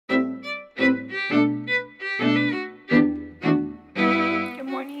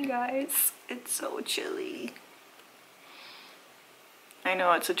so chilly. I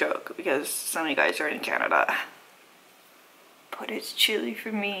know it's a joke because some of you guys are in Canada, but it's chilly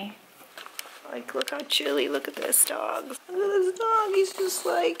for me. Like, look how chilly. Look at this dog. Look at this dog. He's just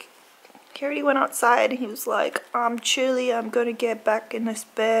like, he already went outside and he was like, I'm chilly. I'm gonna get back in this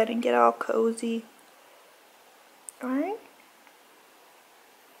bed and get all cozy. Alright?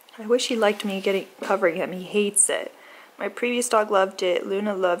 I wish he liked me covering him. He hates it. My previous dog loved it.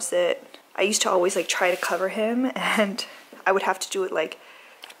 Luna loves it. I used to always like try to cover him, and I would have to do it like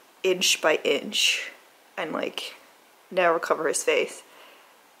inch by inch and like never cover his face.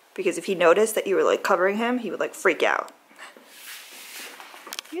 Because if he noticed that you were like covering him, he would like freak out.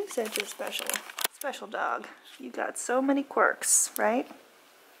 You're such a special dog. You got so many quirks, right?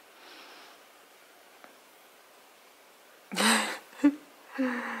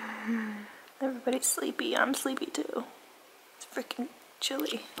 Everybody's sleepy. I'm sleepy too. It's freaking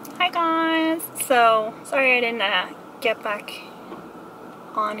chilly. Hi guys. So sorry I didn't get back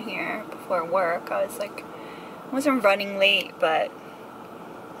on here before work. I wasn't running late, but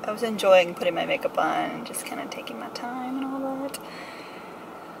I was enjoying putting my makeup on and just kind of taking my time and all that.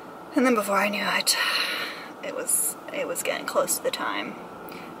 And then before I knew it, it was getting close to the time.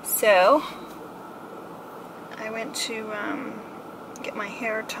 So I went to get my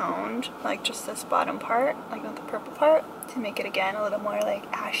hair toned, like just this bottom part, like not the purple part, to make it again a little more like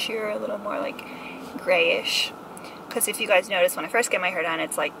ashier, a little more like grayish. Because if you guys notice, when I first get my hair done,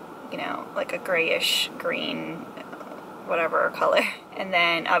 it's like, you know, like a grayish green, whatever color. And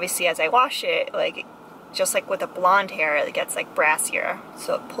then obviously as I wash it, like just like with the blonde hair, it gets like brassier,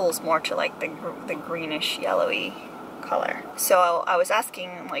 so it pulls more to like the greenish yellowy color. So I was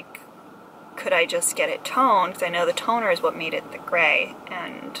asking, like, could I just get it toned, because I know the toner is what made it the gray.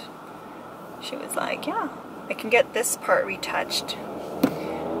 And she was like, yeah, I can get this part retouched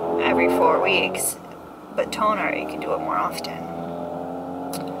every 4 weeks, but toner, you can do it more often.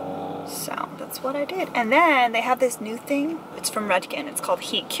 So that's what I did. And then they have this new thing, it's from Redken, it's called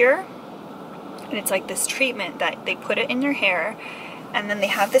Heat Cure, and it's like this treatment that they put it in your hair, and then they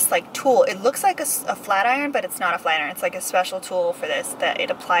have this like tool. It looks like a flat iron, but it's not a flat iron. It's like a special tool for this, that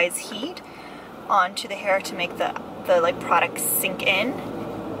it applies heat onto the hair to make the like product sink in,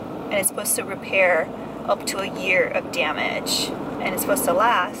 and it's supposed to repair up to a year of damage, and it's supposed to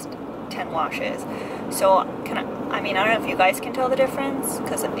last 10 washes. So I mean, I don't know if you guys can tell the difference,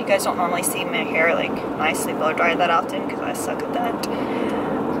 because you guys don't normally see my hair like nicely blow dry that often, because I suck at that.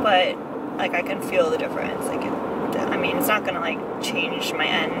 But like I can feel the difference. Like I mean, it's not gonna like change my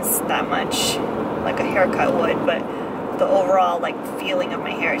ends that much like a haircut would, but the overall like feeling of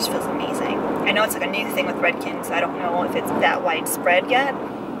my hair just feels amazing. I know it's like a new thing with Redken, so I don't know if it's that widespread yet.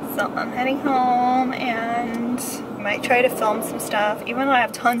 So I'm heading home and I might try to film some stuff. Even though I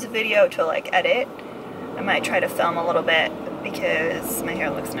have tons of video to like edit, I might try to film a little bit because my hair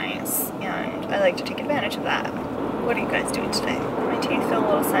looks nice and I like to take advantage of that. What are you guys doing today? My teeth feel a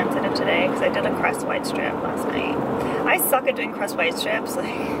little sensitive today because I did a crest white strip last night. I suck at doing crest white strips. Like,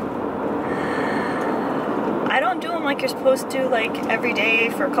 I don't do them like you're supposed to, like every day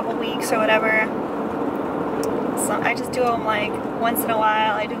for a couple weeks or whatever. So I just do them like once in a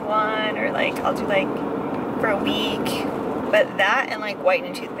while. I do one, or like I'll do like for a week. But that and like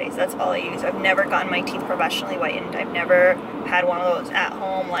whitening toothpaste, that's all I use. I've never gotten my teeth professionally whitened. I've never had one of those at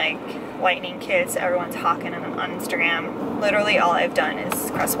home like whitening kits everyone's hawking on Instagram. Literally all I've done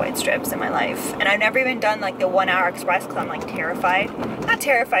is crest white strips in my life. And I've never even done like the 1 hour express because I'm like terrified. Not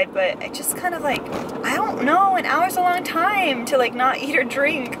terrified, but it just kind of like, I don't know, an hour's a long time to like not eat or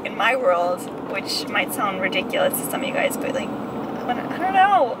drink in my world, which might sound ridiculous to some of you guys, but like, I don't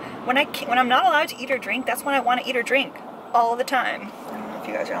know. When I'm not allowed to eat or drink, that's when I want to eat or drink. All the time. I don't know if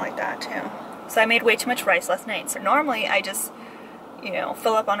you guys are like that too. So I made way too much rice last night. So normally I just, you know,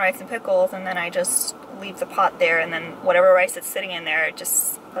 fill up on rice and pickles and then I just leave the pot there, and then whatever rice that's sitting in there,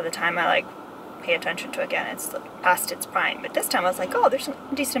 just by the time I like pay attention to it again, it's past its prime. But this time I was like, oh, there's a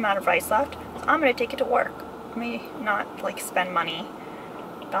decent amount of rice left, so I'm gonna take it to work. Let me not like spend money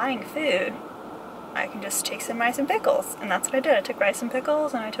buying food. I can just take some rice and pickles, and that's what I did. I took rice and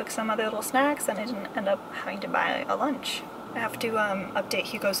pickles, and I took some other little snacks, and I didn't end up having to buy a lunch. I have to update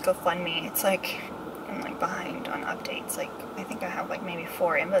Hugo's GoFundMe. It's like, I'm like behind on updates. Like, I think I have like maybe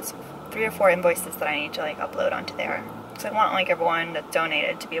 3 or 4 invoices that I need to like upload onto there. So I want like everyone that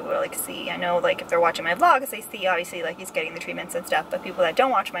donated to be able to like see. I know like if they're watching my vlogs, they see obviously like he's getting the treatments and stuff, but people that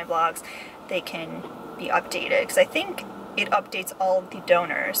don't watch my vlogs, they can be updated. Because I think it updates all of the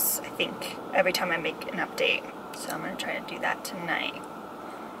donors, I think, every time I make an update. So I'm going to try to do that tonight.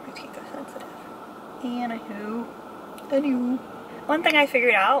 My teeth are sensitive. Anywho. One thing I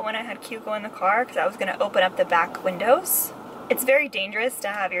figured out when I had Hugo in the car, because I was going to open up the back windows. It's very dangerous to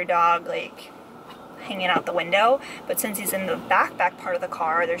have your dog like hanging out the window, but since he's in the back part of the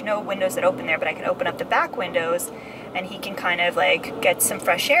car, there's no windows that open there, but I can open up the back windows and he can kind of like get some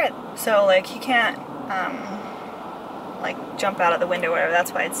fresh air. So like he can't like jump out of the window or whatever.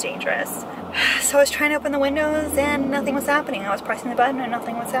 That's why it's dangerous. So I was trying to open the windows and nothing was happening. I was pressing the button and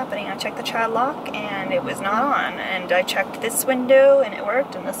nothing was happening. I checked the child lock and it was not on. And I checked this window and it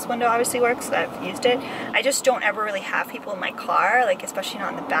worked, and this window obviously works, so I've used it. I just don't ever really have people in my car, like especially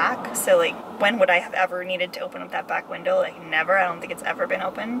not in the back. So like when would I have ever needed to open up that back window? Like never. I don't think it's ever been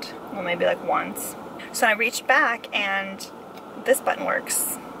opened. Well, maybe like once. So I reached back and this button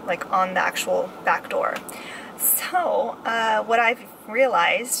works, like on the actual back door. So what I've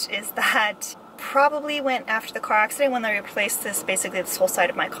realized is that probably when after the car accident, when they replaced basically this whole side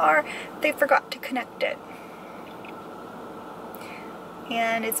of my car, they forgot to connect it.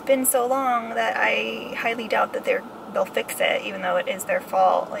 And it's been so long that I highly doubt that they'll fix it, even though it is their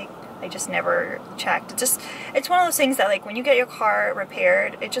fault. Like I just never checked. It's one of those things that like when you get your car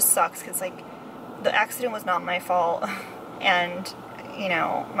repaired, it just sucks because like the accident was not my fault, and you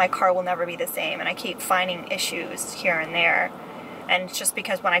know, my car will never be the same, and I keep finding issues here and there. And it's just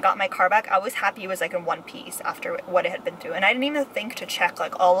because when I got my car back, I was happy it was like in one piece after what it had been through. And I didn't even think to check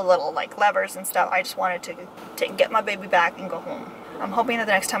like all the little like levers and stuff. I just wanted to get my baby back and go home. I'm hoping that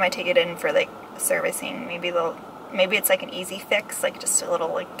the next time I take it in for like servicing, maybe it's like an easy fix, like just a little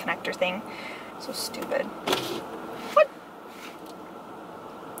like connector thing. So stupid. What?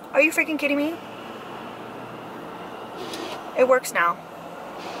 Are you freaking kidding me? It works now.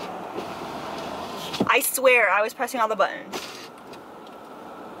 I swear I was pressing all the buttons.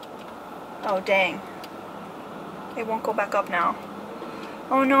 Oh dang. It won't go back up now.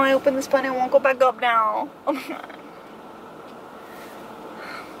 Oh no, I opened this button, it won't go back up now. Oh my god.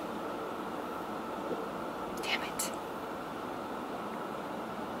 Damn it.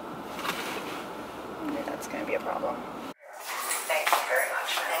 Okay, that's gonna be a problem. Thank you very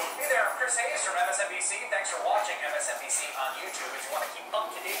much. Hey there, I'm Chris Hayes from MSNBC. Thanks for watching MSNBC on YouTube. If you want to keep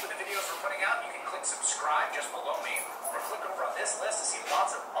up to date with the videos we're putting out, you can click subscribe just below me, or click over on this list to see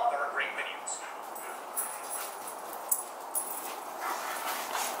lots of other great videos.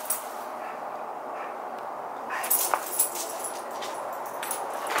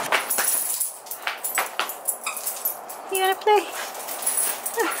 You gonna play?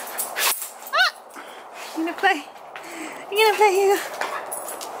 Ah! You gonna play? You gonna play, Hugo?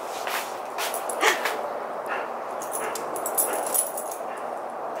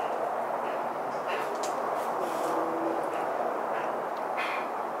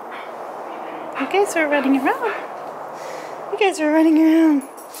 You guys are running around. You guys are running around.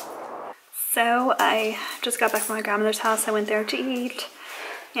 So I just got back from my grandmother's house. I went there to eat.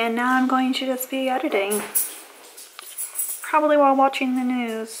 And now I'm going to just be editing. Probably while watching the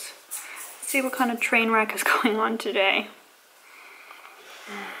news. See what kind of train wreck is going on today.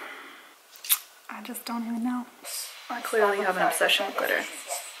 I just don't even know. I clearly have an obsession with glitter. It's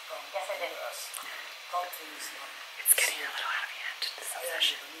getting a little out of hand, this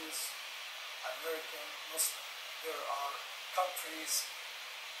obsession. American, Muslim, there are countries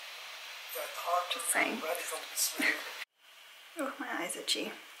that are Just saying. radical Islam. Oh, my eyes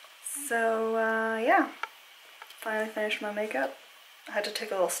itchy. So, yeah. Finally finished my makeup. I had to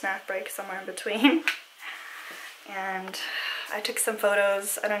take a little snack break somewhere in between. And I took some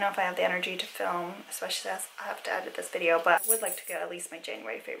photos. I don't know if I have the energy to film, especially as I have to edit this video, but I would like to get at least my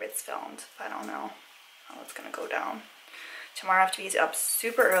January favorites filmed. I don't know how it's gonna go down. Tomorrow I have to be up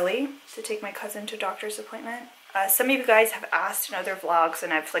super early to take my cousin to a doctor's appointment. Some of you guys have asked in other vlogs,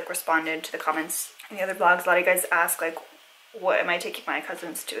 and I've like responded to the comments in the other vlogs. A lot of you guys ask like, what am I taking my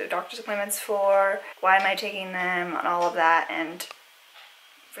cousins to doctor's appointments for? Why am I taking them? And all of that. And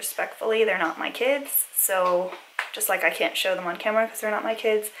respectfully, they're not my kids. So just like I can't show them on camera because they're not my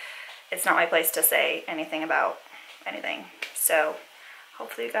kids, it's not my place to say anything about anything. So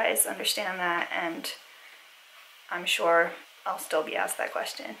hopefully you guys understand that, and I'm sure I'll still be asked that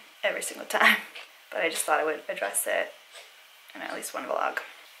question every single time. But I just thought I would address it in at least one vlog.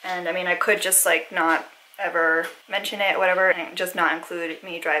 And I mean, I could just like not ever mention it or whatever, and just not include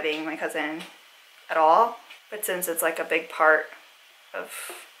me driving my cousin at all. But since it's like a big part of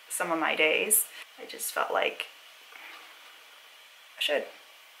some of my days, I just felt like I should.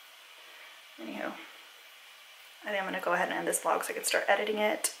 Anywho, I think I'm gonna go ahead and end this vlog so I can start editing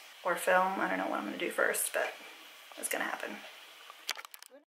it or film. I don't know what I'm gonna do first, but it's gonna happen.